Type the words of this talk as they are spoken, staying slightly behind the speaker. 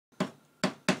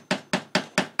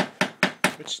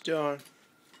What you doing?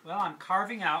 Well, I'm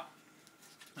carving out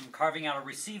a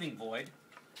receiving void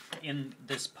in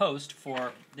this post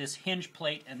for this hinge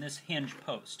plate and this hinge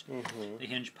post. The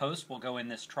hinge post will go in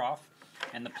this trough,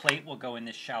 and the plate will go in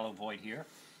this shallow void here.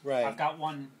 Right. I've got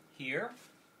one here.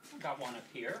 I've got one up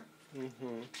here.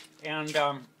 And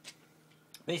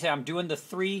basically, I'm doing the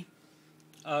three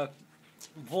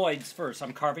voids first.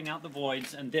 I'm carving out the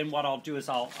voids, and then what I'll do is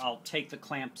I'll take the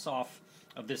clamps off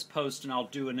of this post, and I'll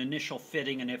do an initial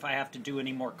fitting, and if I have to do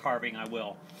any more carving, I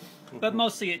will. But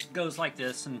mostly it goes like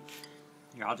this, and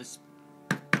here, I'll just...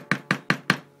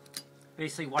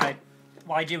 Basically, what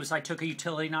I did was I took a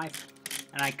utility knife,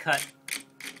 and I cut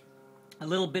a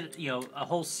little bit, a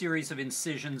whole series of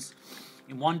incisions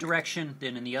in one direction,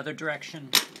 then in the other direction,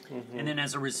 and then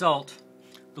as a result,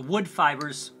 the wood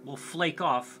fibers will flake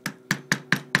off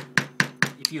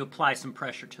if you apply some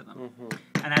pressure to them.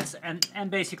 And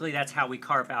basically that's how we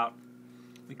carve out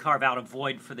a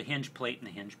void for the hinge plate and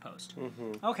the hinge post.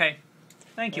 Okay.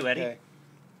 Thank you, Eddie. Okay.